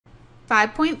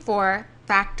5.4,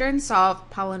 Factor and Solve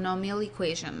Polynomial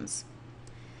Equations.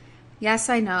 Yes,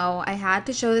 I know, I had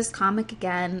to show this comic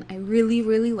again. I really,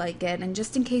 really like it, and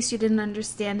just in case you didn't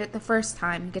understand it the first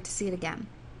time, you get to see it again.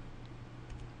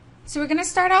 So we're going to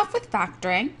start off with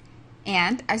factoring,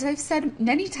 and as I've said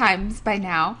many times by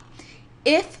now,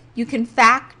 if you can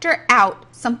factor out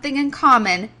something in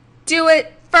common, do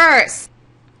it first.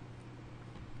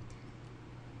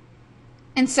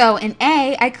 And so in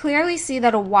A, I clearly see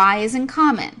that a y is in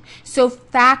common. So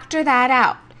factor that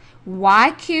out.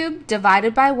 Y cubed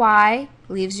divided by y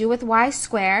leaves you with y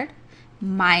squared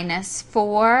minus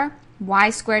 4. Y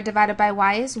squared divided by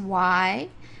y is y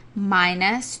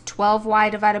minus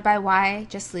 12y divided by y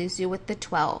just leaves you with the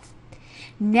 12.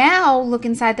 Now look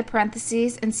inside the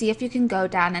parentheses and see if you can go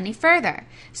down any further.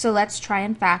 So let's try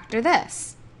and factor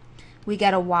this. We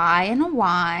get a y and a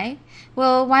y.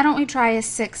 Well, why don't we try a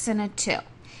 6 and a 2?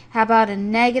 How about a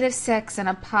negative 6 and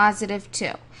a positive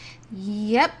 2?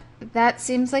 Yep, that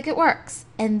seems like it works.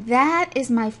 And that is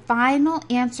my final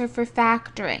answer for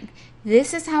factoring.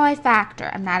 This is how I factor.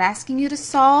 I'm not asking you to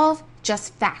solve,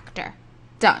 just factor.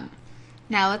 Done.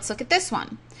 Now let's look at this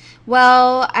one.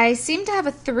 Well, I seem to have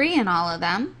a 3 in all of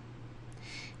them,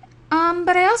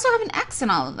 but I also have an x in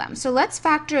all of them. So let's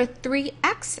factor a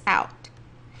 3x out.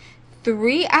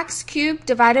 3x cubed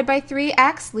divided by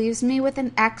 3x leaves me with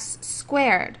an x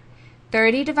squared.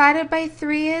 30 divided by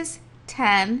 3 is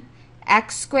 10.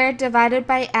 X squared divided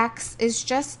by x is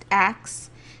just x.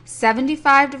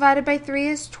 75 divided by 3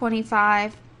 is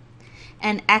 25.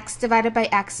 And x divided by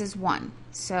x is 1.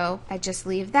 So I just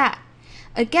leave that.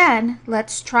 Again,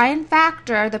 let's try and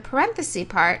factor the parenthesis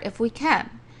part if we can.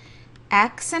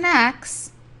 X and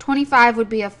x, 25 would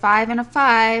be a 5 and a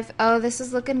 5. Oh, this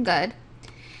is looking good.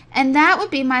 And that would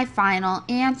be my final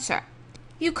answer.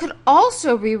 You could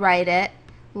also rewrite it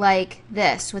like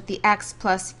this with the x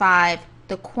plus 5,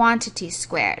 the quantity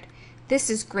squared. This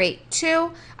is great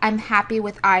too. I'm happy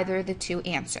with either of the two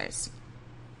answers.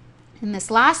 In this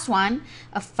last one,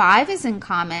 a 5 is in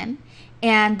common,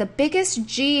 and the biggest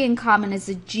g in common is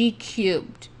a g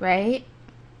cubed, right?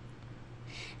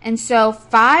 And so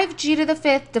 5g to the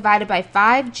 5th divided by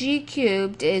 5g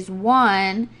cubed is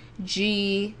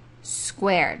 1g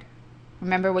squared.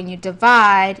 Remember, when you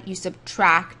divide, you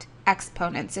subtract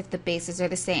exponents if the bases are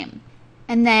the same.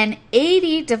 And then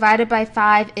 80 divided by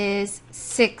 5 is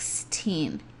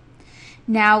 16.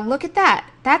 Now look at that.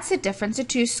 That's the difference of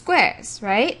two squares,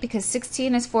 right? Because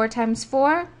 16 is 4 times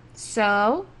 4.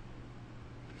 So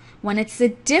when it's the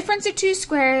difference of two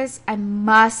squares, I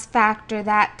must factor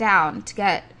that down to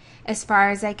get as far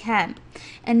as I can.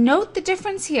 And note the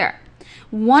difference here.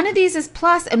 One of these is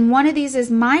plus and one of these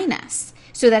is minus,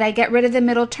 so that I get rid of the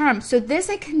middle term. So this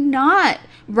I cannot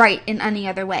write in any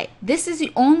other way. This is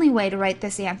the only way to write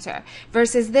this answer,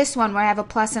 versus this one where I have a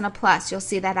plus and a plus. You'll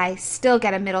see that I still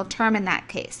get a middle term in that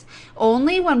case.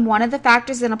 Only when one of the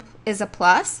factors is a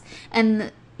plus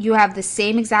and you have the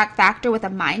same exact factor with a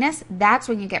minus, that's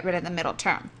when you get rid of the middle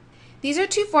term. These are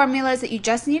two formulas that you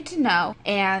just need to know,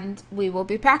 and we will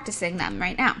be practicing them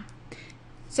right now.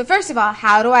 So first of all,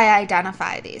 how do I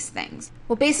identify these things?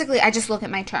 Well, basically, I just look at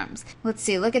my terms. Let's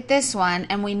see, look at this one,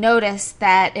 and we notice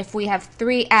that if we have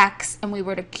 3x and we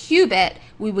were to cube it,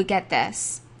 we would get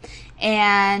this.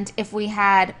 And if we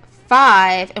had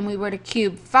 5 and we were to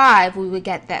cube 5, we would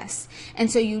get this.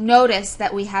 And so you notice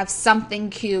that we have something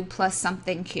cubed plus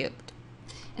something cubed.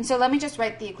 And so let me just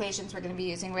write the equations we're going to be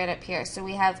using right up here. So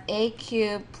we have a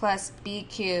cubed plus b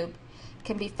cubed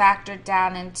can be factored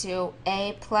down into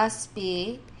a plus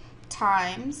b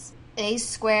times a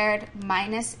squared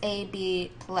minus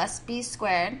ab plus b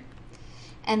squared.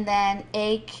 And then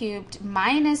a cubed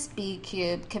minus b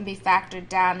cubed can be factored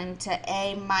down into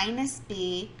a minus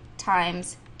b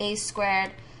times a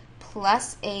squared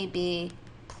plus ab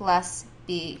plus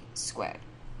b squared.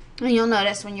 And you'll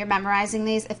notice when you're memorizing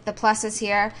these, if the plus is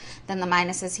here, then the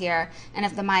minus is here. And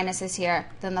if the minus is here,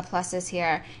 then the plus is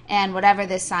here. And whatever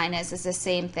this sign is the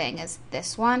same thing as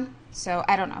this one. So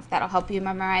I don't know if that'll help you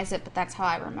memorize it, but that's how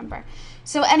I remember.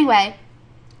 So anyway,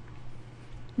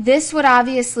 this would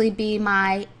obviously be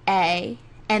my A,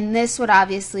 and this would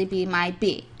obviously be my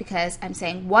B, because I'm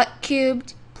saying what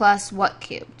cubed plus what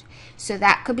cubed. So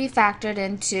that could be factored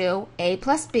into A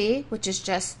plus B, which is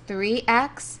just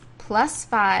 3x plus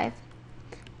 5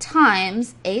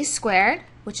 times a squared,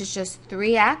 which is just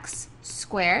 3x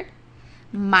squared,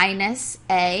 minus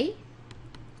a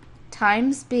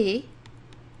times b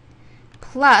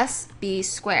plus b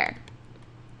squared.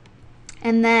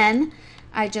 And then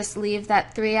I just leave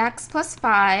that 3x plus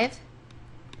 5,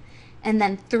 and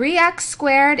then 3x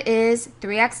squared is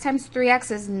 3x times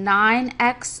 3x is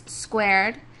 9x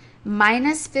squared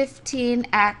minus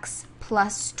 15x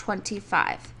plus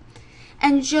 25.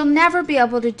 And you'll never be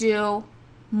able to do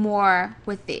more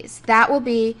with these. That will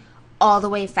be all the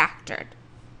way factored.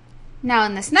 Now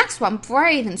in this next one, before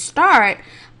I even start,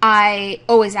 I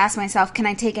always ask myself, can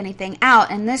I take anything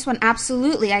out? And this one,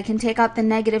 absolutely, I can take out the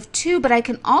negative 2, but I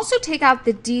can also take out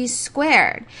the d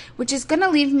squared, which is going to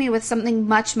leave me with something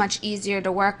much, much easier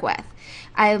to work with.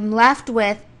 I'm left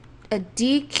with a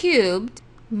d cubed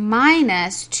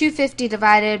minus 250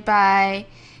 divided by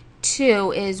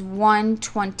 2 is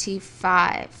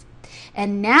 125.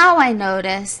 And now I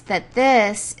notice that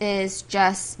this is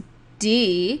just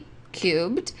d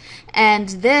cubed, and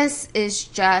this is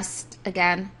just,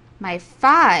 again, my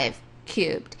 5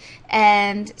 cubed.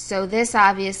 And so this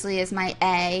obviously is my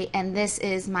a, and this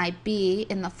is my b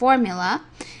in the formula.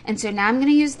 And so now I'm going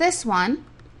to use this one.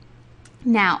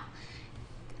 Now,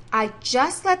 I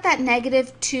just let that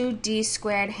negative 2d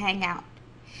squared hang out.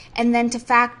 And then to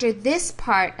factor this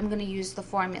part, I'm going to use the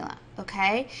formula,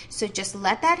 okay? So just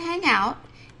let that hang out,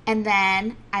 and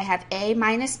then I have a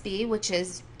minus b, which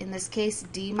is, in this case,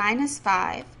 d minus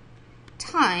 5,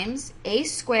 times a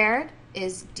squared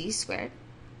is d squared,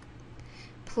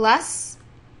 plus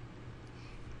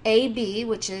ab,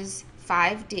 which is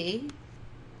 5d,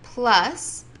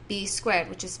 plus b squared,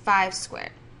 which is 5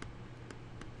 squared.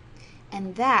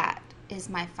 And that is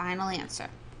my final answer.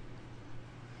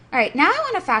 All right, now I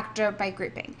want to factor by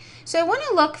grouping. So I want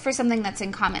to look for something that's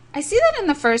in common. I see that in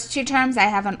the first two terms I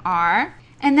have an r,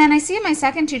 and then I see in my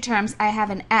second two terms I have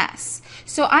an s.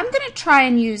 So I'm going to try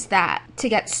and use that to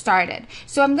get started.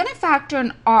 So I'm going to factor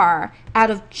an r out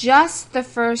of just the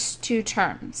first two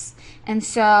terms. And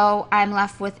so I'm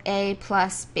left with a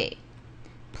plus b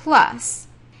plus.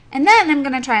 And then I'm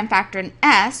going to try and factor an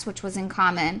s, which was in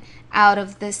common, out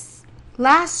of this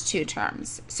last two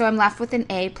terms. So I'm left with an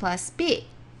a plus b.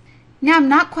 Now I'm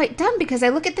not quite done because I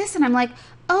look at this and I'm like,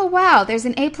 oh wow, there's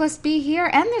an a plus b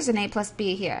here and there's an a plus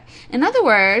b here. In other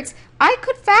words, I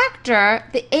could factor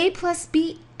the a plus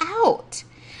b out.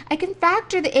 I can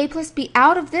factor the a plus b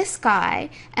out of this guy,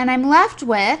 and I'm left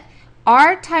with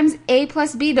r times a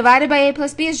plus b divided by a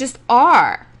plus b is just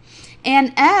r.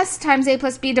 And s times a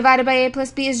plus b divided by a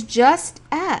plus b is just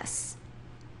s.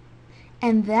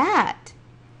 And that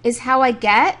is how I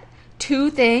get two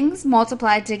things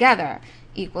multiplied together,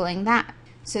 equaling that.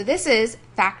 So this is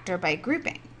factor by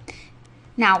grouping.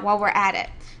 Now, while we're at it,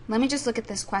 let me just look at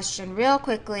this question real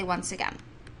quickly once again.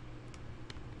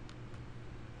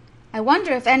 I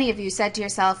wonder if any of you said to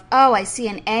yourself, oh, I see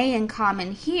an a in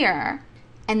common here,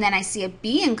 and then I see a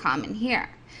b in common here.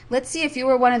 Let's see if you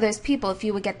were one of those people, if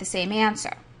you would get the same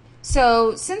answer.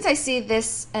 So since I see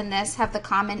this and this have the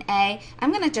common a,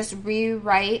 I'm going to just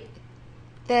rewrite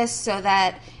this so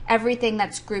that everything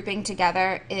that's grouping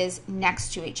together is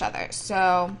next to each other.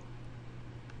 So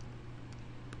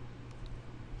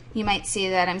you might see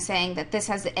that I'm saying that this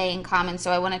has the a in common,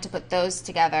 so I wanted to put those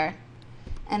together.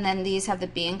 And then these have the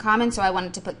b in common, so I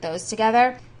wanted to put those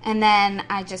together. And then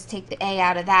I just take the a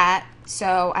out of that,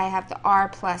 so I have the r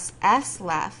plus s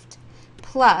left,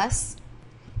 plus,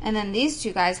 and then these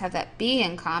two guys have that b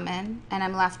in common, and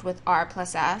I'm left with r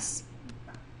plus s.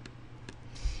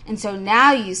 And so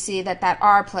now you see that that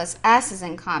r plus s is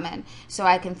in common, so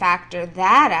I can factor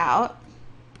that out.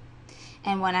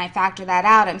 And when I factor that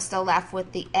out, I'm still left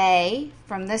with the a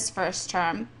from this first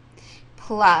term,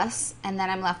 plus, and then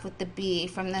I'm left with the b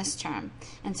from this term.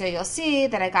 And so you'll see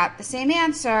that I got the same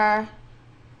answer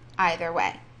either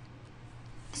way.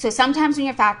 So sometimes when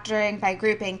you're factoring by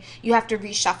grouping, you have to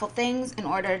reshuffle things in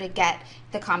order to get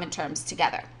the common terms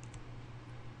together.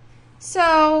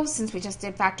 So since we just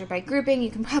did factor by grouping,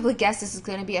 you can probably guess this is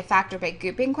going to be a factor by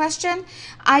grouping question.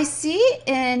 I see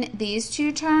in these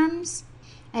two terms,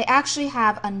 I actually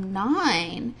have a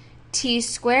 9t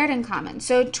squared in common.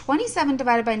 So 27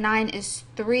 divided by 9 is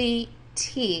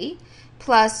 3t,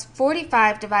 plus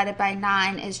 45 divided by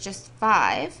 9 is just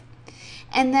 5.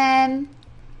 And then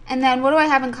what do I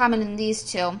have in common in these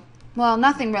two? Well,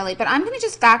 nothing really, but I'm going to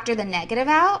just factor the negative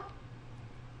out.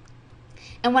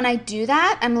 And when I do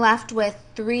that, I'm left with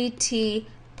 3t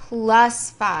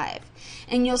plus 5.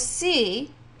 And you'll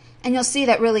see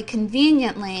that really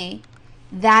conveniently,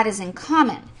 that is in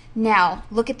common. Now,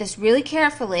 look at this really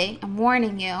carefully. I'm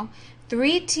warning you.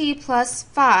 3t plus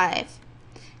 5.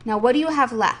 Now, what do you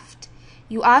have left?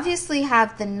 You obviously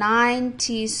have the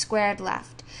 9t squared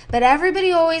left. But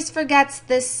everybody always forgets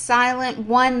this silent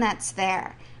 1 that's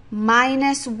there.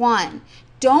 Minus 1.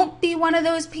 Don't be one of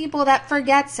those people that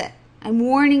forgets it. I'm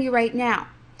warning you right now.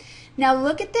 Now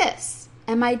look at this.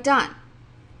 Am I done?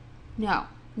 No.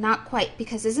 Not quite,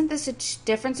 because isn't this a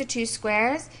difference of two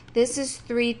squares? This is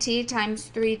 3t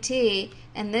times 3t,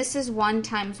 and this is 1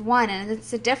 times 1, and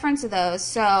it's the difference of those.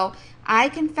 So I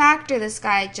can factor this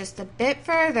guy just a bit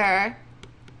further.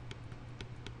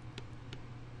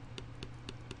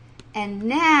 And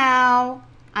now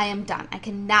I am done. I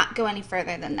cannot go any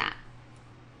further than that.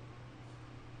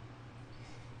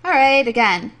 All right,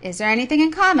 again, is there anything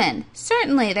in common?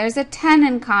 Certainly, there's a 10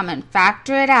 in common.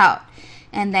 Factor it out.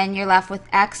 And then you're left with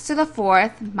x to the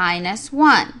 4th minus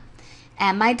 1.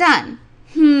 Am I done?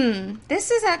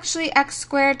 This is actually x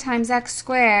squared times x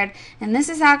squared, and this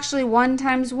is actually 1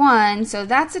 times 1, so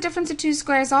that's a difference of two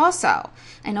squares also.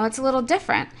 I know it's a little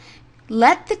different.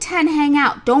 Let the 10 hang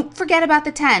out. Don't forget about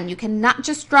the 10. You cannot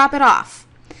just drop it off.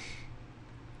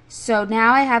 So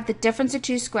now I have the difference of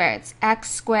two squares, x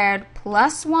squared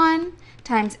plus 1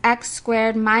 times x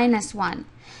squared minus 1.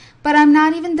 But I'm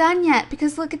not even done yet,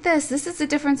 because look at this. This is the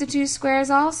difference of two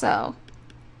squares also.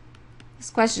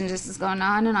 This question just is going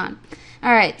on and on.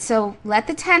 All right, so let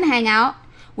the 10 hang out.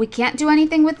 We can't do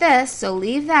anything with this, so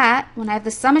leave that. When I have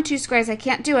the sum of two squares, I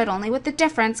can't do it, only with the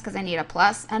difference, because I need a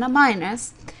plus and a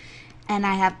minus. And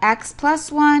I have x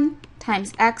plus 1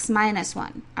 times x minus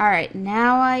 1. All right,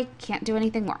 now I can't do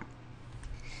anything more.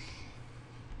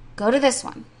 Go to this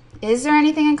one. Is there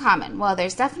anything in common? Well,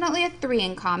 there's definitely a 3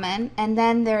 in common, and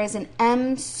then there is an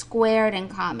m squared in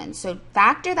common. So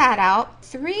factor that out.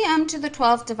 3m to the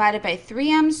 12th divided by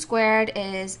 3m squared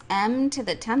is m to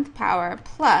the 10th power,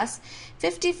 plus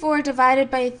 54 divided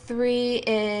by 3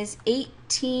 is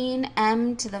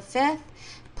 18m to the 5th,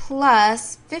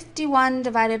 plus 51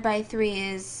 divided by 3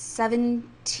 is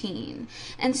 17.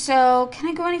 And so, can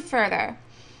I go any further?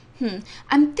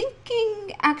 I'm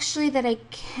thinking actually that I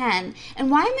can.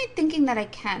 And why am I thinking that I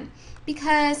can?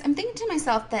 Because I'm thinking to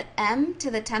myself that m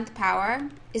to the 10th power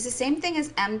is the same thing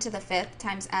as m to the 5th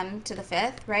times m to the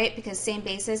 5th, right? Because same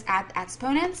bases, add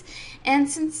exponents. And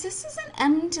since this is an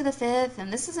m to the 5th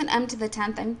and this is an m to the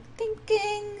 10th, I'm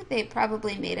thinking they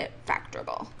probably made it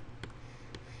factorable.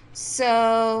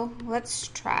 So let's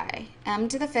try. M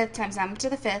to the 5th times m to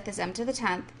the 5th is m to the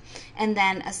 10th. And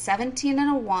then a 17 and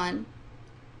a 1.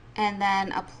 And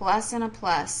then a plus and a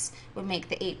plus would make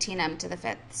the 18m to the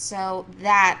 5th. So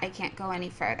that I can't go any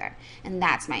further. And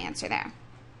that's my answer there.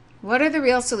 What are the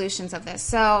real solutions of this?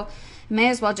 So I may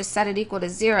as well just set it equal to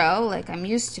 0 like I'm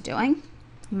used to doing.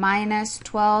 Minus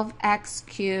 12x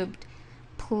cubed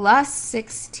plus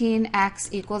 16x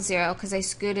equals 0 because I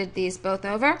scooted these both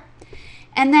over.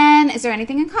 And then is there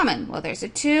anything in common? Well, there's a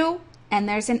 2 and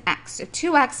there's an x. So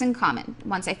 2x in common.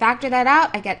 Once I factor that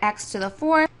out, I get x to the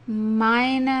 4th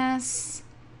minus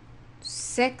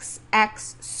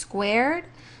 6x squared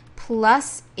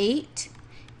plus 8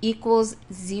 equals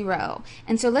 0.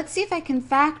 And so let's see if I can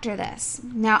factor this.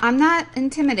 Now, I'm not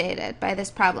intimidated by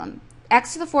this problem.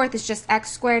 X to the 4th is just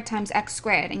x squared times x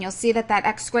squared, and you'll see that that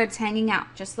x squared is hanging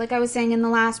out, just like I was saying in the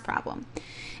last problem.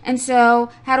 And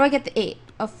so how do I get the 8?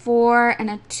 A 4 and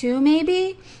a 2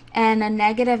 maybe, and a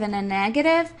negative and a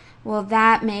negative. Well,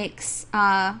 that makes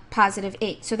positive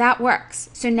 8. So that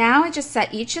works. So now I just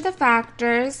set each of the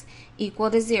factors equal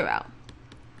to 0.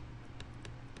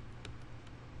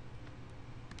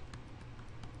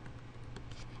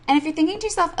 And if you're thinking to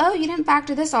yourself, oh, you didn't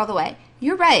factor this all the way,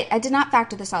 you're right. I did not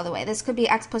factor this all the way. This could be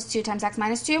x plus 2 times x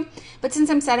minus 2. But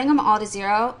since I'm setting them all to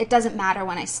 0, it doesn't matter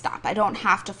when I stop. I don't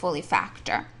have to fully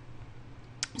factor.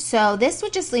 So this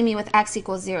would just leave me with x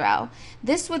equals 0.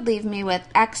 This would leave me with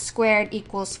x squared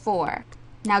equals 4.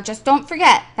 Now just don't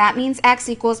forget, that means x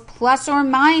equals plus or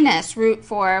minus root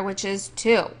 4, which is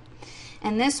 2.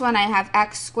 And this one I have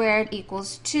x squared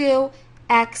equals 2,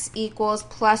 x equals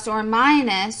plus or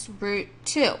minus root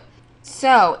 2.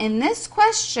 So in this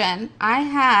question, I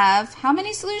have how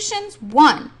many solutions?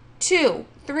 1, 2,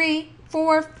 3,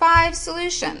 4, 5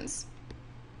 solutions.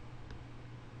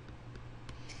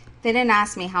 They didn't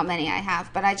ask me how many I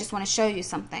have, but I just want to show you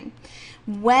something.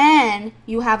 When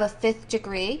you have a 5th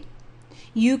degree,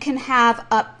 you can have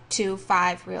up to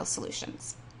 5 real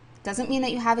solutions. Doesn't mean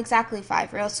that you have exactly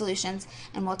 5 real solutions,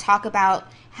 and we'll talk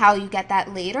about how you get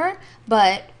that later,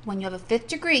 but when you have a 5th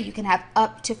degree, you can have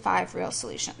up to 5 real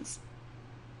solutions.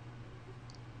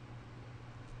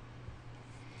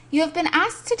 You have been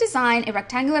asked to design a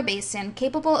rectangular basin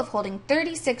capable of holding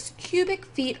 36 cubic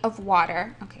feet of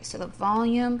water. Okay, so the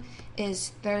volume is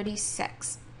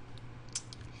 36.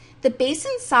 The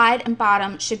basin's side and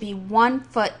bottom should be 1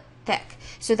 foot thick.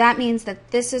 So that means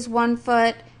that this is 1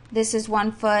 foot, this is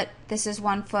 1 foot, this is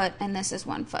 1 foot, and this is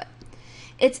 1 foot.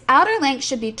 Its outer length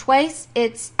should be twice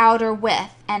its outer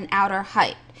width and outer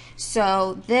height.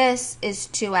 So this is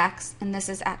 2x, and this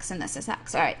is x, and this is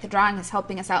x. All right, the drawing is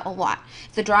helping us out a lot.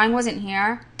 If the drawing wasn't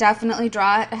here, definitely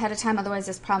draw it ahead of time, otherwise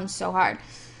this problem's so hard.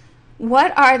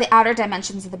 What are the outer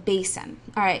dimensions of the basin?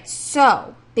 All right,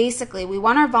 so basically we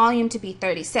want our volume to be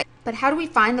 36. But how do we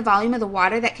find the volume of the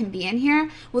water that can be in here?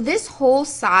 Well, this whole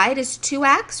side is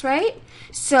 2x, right?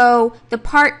 So the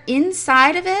part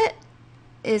inside of it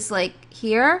is like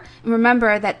here. And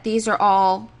remember that these are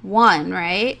all 1,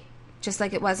 right? Just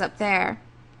like it was up there.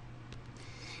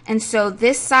 And so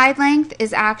this side length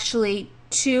is actually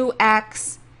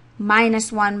 2x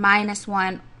minus 1 minus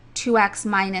 1, 2x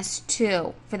minus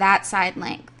 2 for that side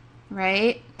length,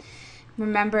 right?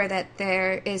 Remember that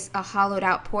there is a hollowed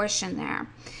out portion there.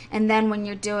 And then when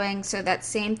you're doing, so that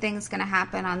same thing's going to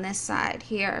happen on this side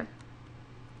here.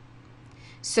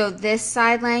 So this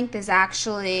side length is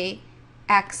actually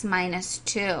x minus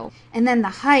 2. And then the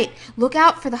height, look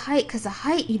out for the height, because the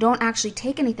height, you don't actually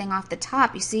take anything off the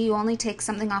top. You see, you only take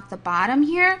something off the bottom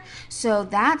here. So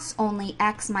that's only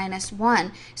x minus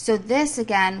 1. So this,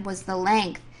 again, was the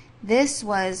length. This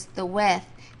was the width.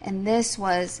 And this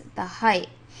was the height.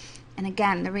 And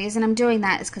again, the reason I'm doing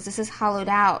that is because this is hollowed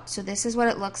out. So this is what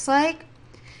it looks like.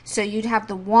 So you'd have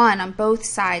the 1 on both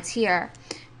sides here.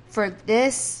 For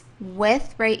this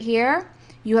width right here,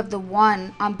 you have the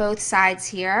 1 on both sides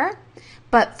here.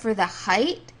 But for the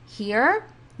height here,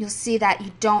 you'll see that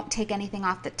you don't take anything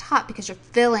off the top because you're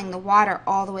filling the water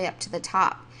all the way up to the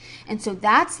top. And so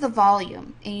that's the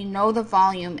volume. And you know the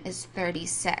volume is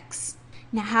 36.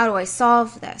 Now, how do I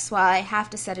solve this? Well, I have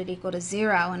to set it equal to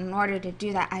 0, and in order to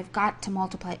do that, I've got to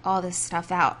multiply all this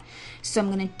stuff out. So I'm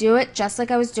going to do it just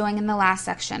like I was doing in the last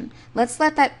section. Let's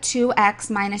let that 2x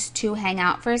minus 2 hang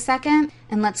out for a second,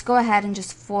 and let's go ahead and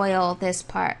just FOIL this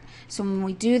part. So when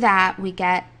we do that, we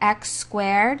get x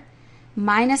squared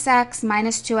minus x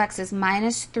minus 2x is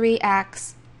minus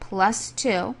 3x plus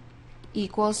 2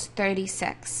 equals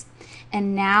 36.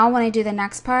 And now when I do the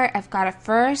next part, I've got to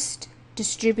first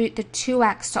distribute the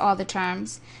 2x to all the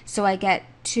terms. So I get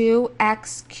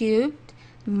 2x cubed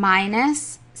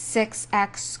minus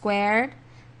 6x squared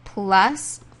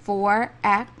plus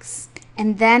 4x.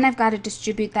 And then I've got to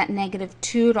distribute that negative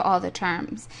 2 to all the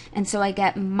terms. And so I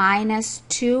get minus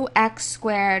 2x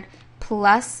squared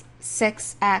plus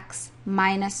 6x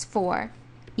minus 4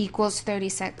 equals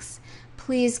 36.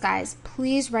 Please, guys,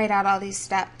 please write out all these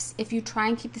steps. If you try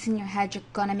and keep this in your head, you're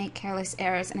going to make careless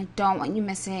errors, and I don't want you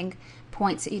missing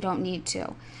points that you don't need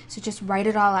to. So just write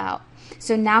it all out.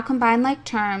 So now combine like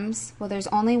terms. Well, there's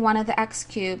only one of the x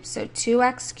cubed, so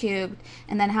 2x cubed,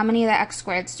 and then how many of the x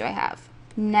squareds do I have?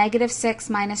 Negative 6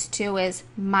 minus 2 is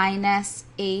minus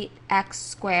 8x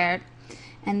squared.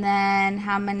 And then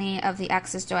how many of the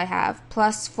x's do I have?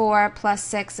 Plus 4 plus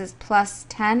 6 is plus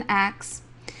 10x.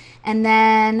 And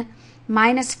then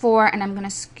minus 4, and I'm going to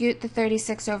scoot the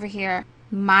 36 over here,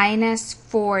 minus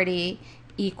 40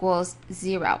 equals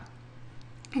 0.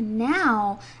 And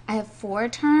now I have 4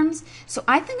 terms, so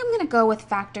I think I'm going to go with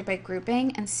factor by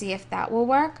grouping and see if that will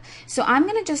work. So I'm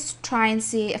going to just try and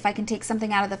see if I can take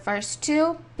something out of the first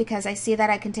 2, because I see that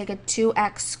I can take a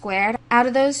 2x squared out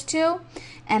of those 2,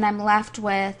 and I'm left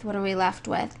with, what are we left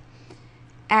with?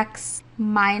 X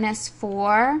minus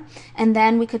 4, and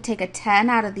then we could take a 10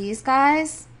 out of these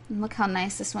guys. And look how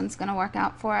nice this one's going to work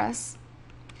out for us,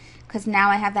 because now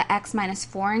I have the x minus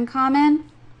 4 in common.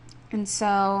 And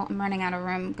so I'm running out of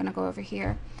room. I'm going to go over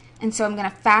here. And so I'm going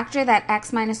to factor that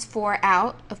x minus 4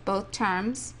 out of both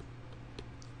terms.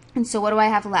 And so what do I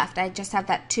have left? I just have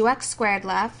that 2x squared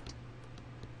left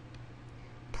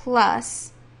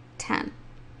plus 10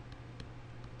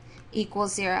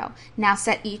 equals 0. Now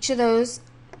set each of those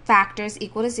factors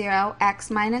equal to 0.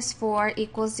 X minus 4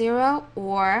 equals 0,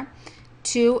 or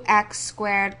 2x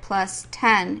squared plus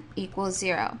 10 equals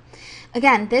 0.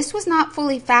 Again, this was not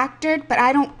fully factored, but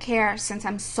I don't care since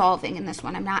I'm solving in this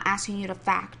one. I'm not asking you to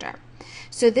factor.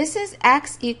 So this is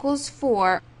x equals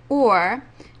 4, or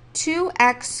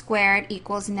 2x squared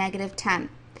equals negative 10.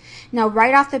 Now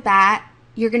right off the bat,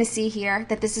 you're going to see here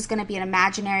that this is going to be an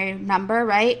imaginary number,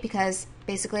 right? Because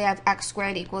basically I have x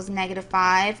squared equals negative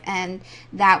 5, and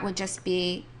that would just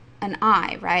be an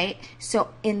I, right? So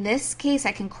in this case,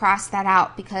 I can cross that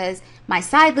out because my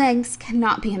side lengths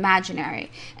cannot be imaginary.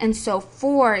 And so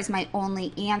 4 is my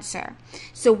only answer.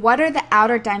 So what are the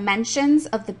outer dimensions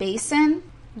of the basin?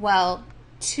 Well,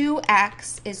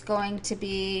 2x is going to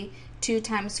be, 2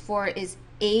 times 4 is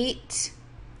 8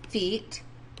 feet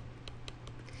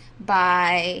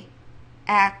by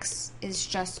x is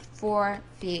just 4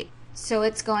 feet. So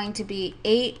it's going to be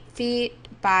 8 feet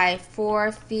by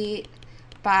 4 feet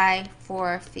by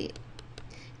 4 feet.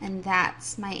 And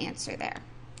that's my answer there.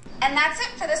 And that's it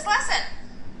for this lesson.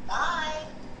 Bye.